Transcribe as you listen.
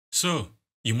So,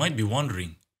 you might be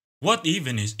wondering, what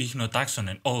even is Ichnotaxon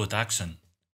and Ootaxon?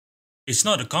 It's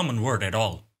not a common word at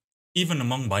all, even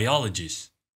among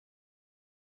biologists.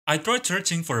 I tried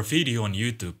searching for a video on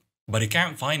YouTube, but I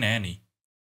can't find any.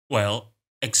 Well,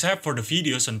 except for the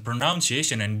videos on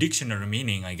pronunciation and dictionary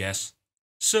meaning, I guess.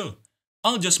 So,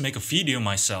 I'll just make a video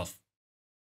myself.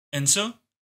 And so,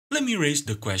 let me raise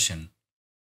the question.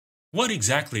 What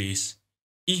exactly is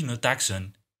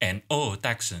Ichnotaxon and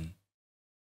Ootaxon?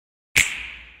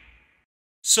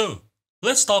 So,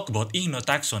 let's talk about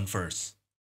Ichnotaxon first.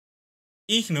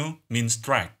 Ichno means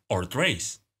track or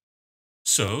trace.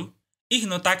 So,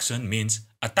 Ichnotaxon means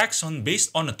a taxon based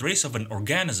on a trace of an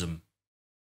organism.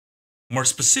 More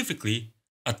specifically,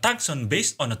 a taxon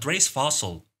based on a trace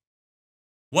fossil.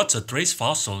 What's a trace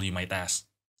fossil, you might ask?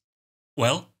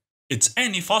 Well, it's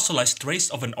any fossilized trace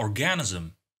of an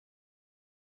organism.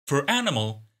 For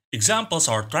animal, examples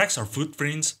are tracks or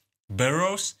footprints,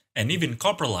 burrows, and even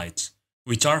coprolites,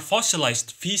 which are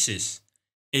fossilized feces,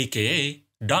 aka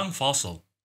dung fossil.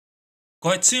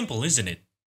 Quite simple, isn't it?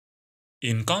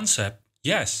 In concept,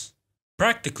 yes.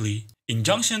 Practically, in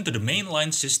junction to the mainline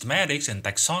systematics and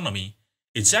taxonomy,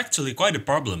 it's actually quite a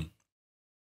problem.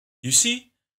 You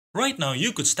see, right now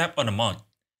you could step on a mud,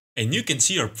 and you can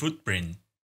see your footprint.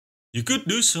 You could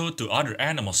do so to other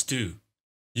animals too.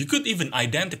 You could even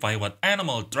identify what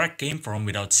animal a track came from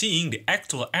without seeing the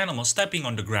actual animal stepping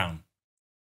on the ground.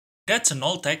 That's an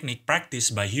old technique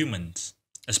practiced by humans,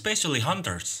 especially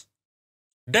hunters.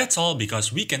 That's all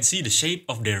because we can see the shape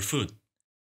of their foot,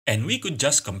 and we could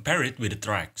just compare it with the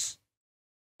tracks.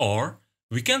 Or,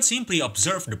 we can simply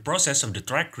observe the process of the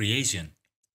track creation.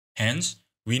 Hence,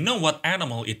 we know what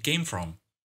animal it came from.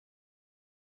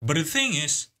 But the thing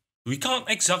is, we can't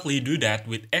exactly do that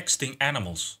with extinct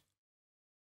animals.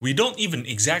 We don't even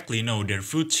exactly know their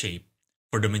foot shape,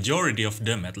 for the majority of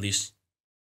them at least.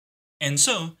 And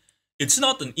so, it's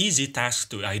not an easy task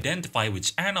to identify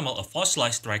which animal a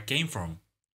fossilized track came from.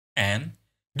 And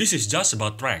this is just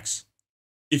about tracks.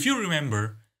 If you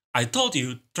remember, I told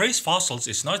you trace fossils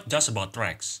is not just about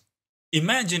tracks.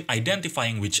 Imagine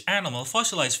identifying which animal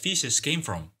fossilized feces came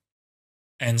from.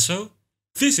 And so,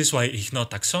 this is why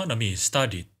ichnotaxonomy is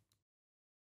studied.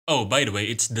 Oh, by the way,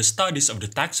 it's the studies of the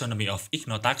taxonomy of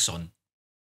Ichnotaxon.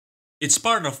 It's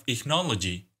part of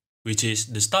ichnology, which is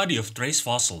the study of trace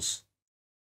fossils.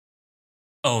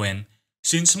 Oh, and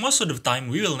since most of the time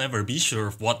we will never be sure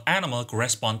of what animal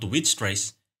correspond to which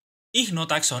trace,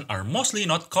 Ichnotaxon are mostly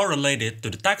not correlated to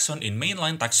the taxon in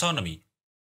mainline taxonomy,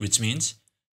 which means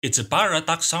it's a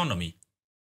para-taxonomy.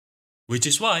 Which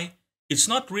is why it's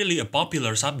not really a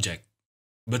popular subject,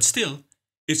 but still,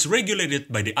 it's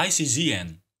regulated by the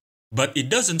ICZN, but it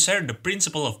doesn't share the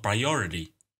principle of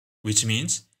priority, which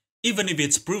means even if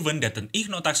it's proven that an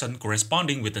ichnotaxon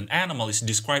corresponding with an animal is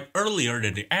described earlier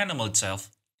than the animal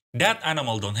itself, that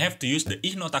animal don't have to use the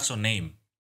ichnotaxon name.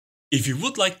 If you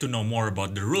would like to know more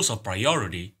about the rules of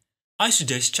priority, I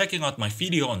suggest checking out my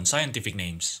video on scientific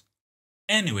names.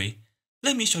 Anyway,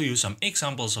 let me show you some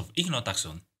examples of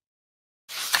ichnotaxon.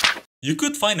 You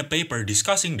could find a paper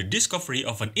discussing the discovery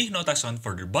of an ichnotaxon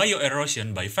for the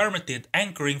bioerosion by vermetid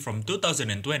anchoring from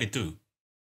 2022.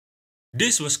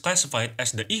 This was classified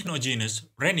as the ichnogenus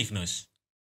Rhenichnus.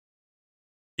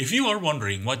 If you are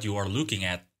wondering what you are looking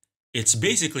at, it's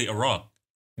basically a rock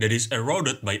that is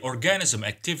eroded by organism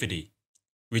activity,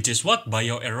 which is what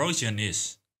bioerosion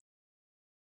is.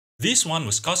 This one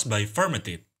was caused by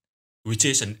vermetid, which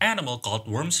is an animal called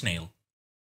worm snail.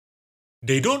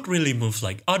 They don't really move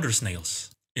like other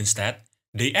snails. Instead,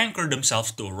 they anchor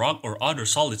themselves to a rock or other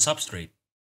solid substrate.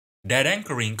 That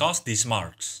anchoring caused these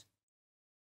marks.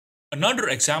 Another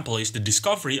example is the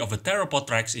discovery of a theropod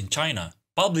tracks in China,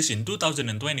 published in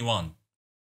 2021.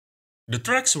 The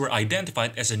tracks were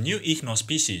identified as a new ichno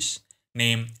species,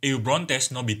 named Eubrontes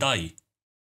nobitae.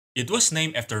 It was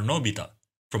named after Nobita,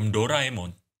 from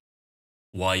Doraemon.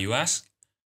 Why, you ask?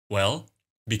 Well,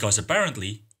 because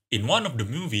apparently, in one of the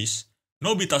movies,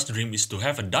 Nobita's dream is to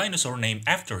have a dinosaur named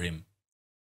after him.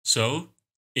 So,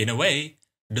 in a way,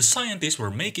 the scientists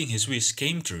were making his wish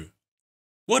came true.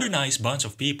 What a nice bunch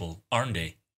of people, aren't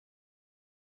they?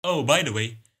 Oh, by the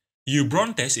way,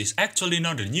 Eubrontes is actually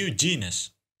not a new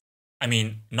genus. I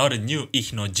mean, not a new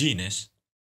ichnogenus.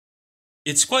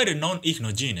 It's quite a known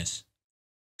ichnogenus.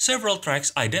 Several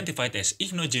tracks identified as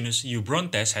ichnogenus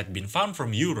Eubrontes had been found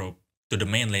from Europe to the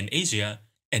mainland Asia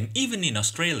and even in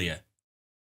Australia.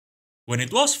 When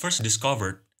it was first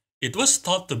discovered, it was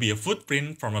thought to be a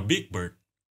footprint from a big bird,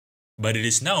 but it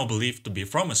is now believed to be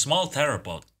from a small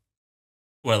theropod.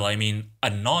 Well, I mean a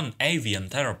non-avian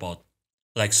theropod,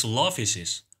 like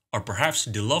Zoologist or perhaps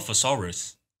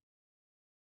Dilophosaurus.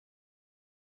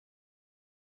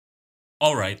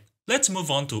 Alright, let's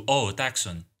move on to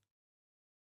Ootaxon.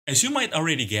 As you might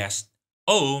already guess,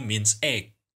 O means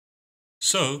egg.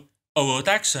 So,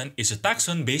 Ootaxon is a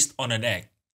taxon based on an egg,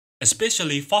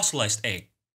 especially fossilized egg.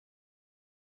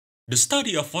 The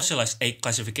study of fossilized egg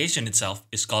classification itself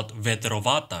is called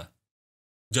veterovata.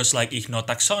 Just like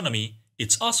Ichnotaxonomy,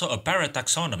 it's also a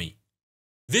parataxonomy.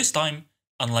 This time,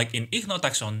 unlike in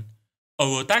Ichnotaxon,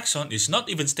 Ootaxon is not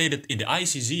even stated in the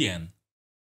ICZN.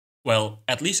 Well,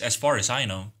 at least as far as I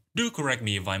know, do correct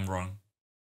me if I'm wrong.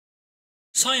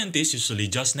 Scientists usually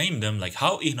just name them like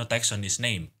how Ichnotaxon is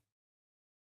named.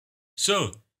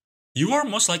 So, you are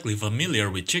most likely familiar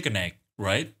with chicken egg,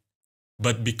 right?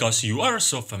 But because you are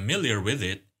so familiar with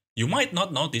it, you might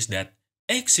not notice that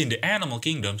eggs in the animal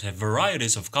kingdoms have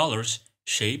varieties of colors,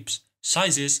 shapes,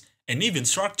 sizes, and even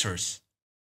structures.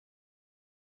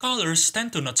 Colors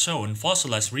tend to not show in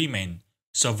fossilized remain,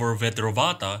 so for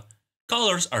veterovata,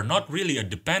 colors are not really a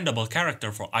dependable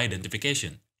character for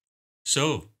identification.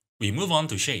 So, we move on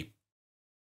to shape.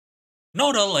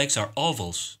 Not all eggs are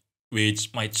ovals,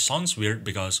 which might sound weird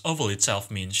because oval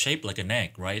itself means shaped like an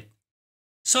egg, right?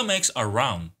 Some eggs are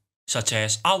round, such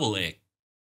as owl egg.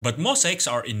 But most eggs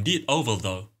are indeed oval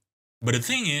though. But the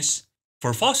thing is,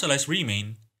 for fossilized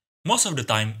remain, most of the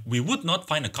time we would not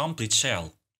find a complete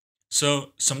shell.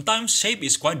 So sometimes shape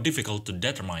is quite difficult to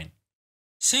determine.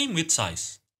 Same with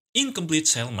size. Incomplete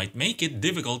shell might make it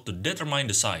difficult to determine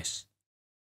the size.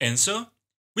 And so,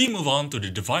 we move on to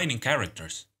the defining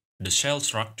characters, the shell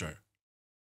structure.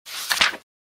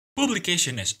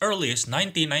 Publication as early as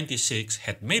 1996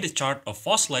 had made a chart of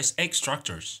fossilized egg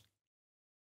structures.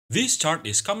 This chart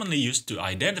is commonly used to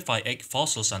identify egg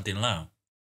fossils until now.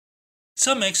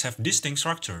 Some eggs have distinct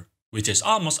structure, which is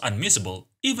almost unmissable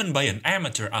even by an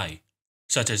amateur eye,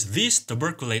 such as these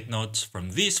tuberculate nodes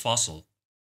from this fossil.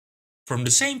 From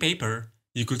the same paper,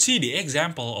 you could see the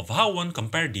example of how one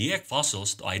compared the egg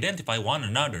fossils to identify one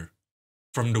another.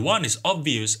 From the one is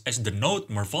obvious as the node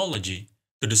morphology,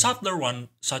 to the subtler one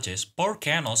such as pore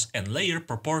canals and layer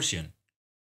proportion.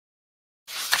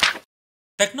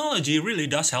 Technology really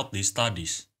does help these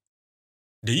studies.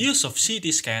 The use of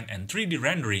CT scan and 3D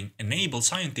rendering enables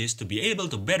scientists to be able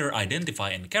to better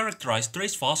identify and characterize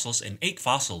trace fossils and egg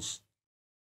fossils.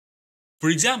 For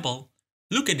example,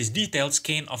 look at this detailed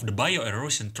scan of the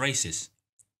bioerosion traces.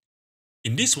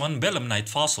 In this one belemnite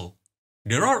fossil,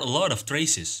 there are a lot of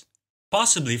traces,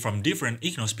 possibly from different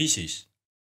ichnospecies.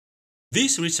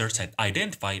 This research had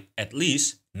identified at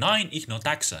least 9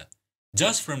 Ichnotaxa,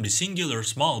 just from the singular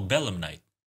small belemnite.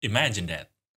 Imagine that.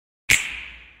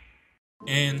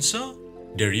 And so,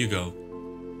 there you go.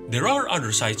 There are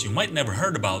other sites you might never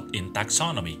heard about in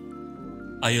taxonomy.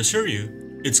 I assure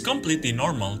you, it's completely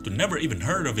normal to never even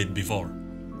heard of it before,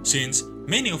 since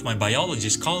many of my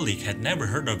biologist colleagues had never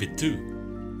heard of it too.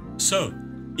 So,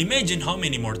 imagine how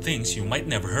many more things you might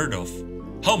never heard of.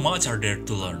 How much are there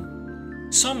to learn?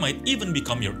 Some might even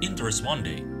become your interest one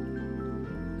day.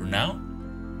 For now,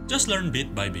 just learn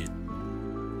bit by bit.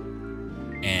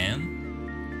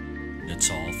 And that's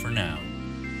all for now.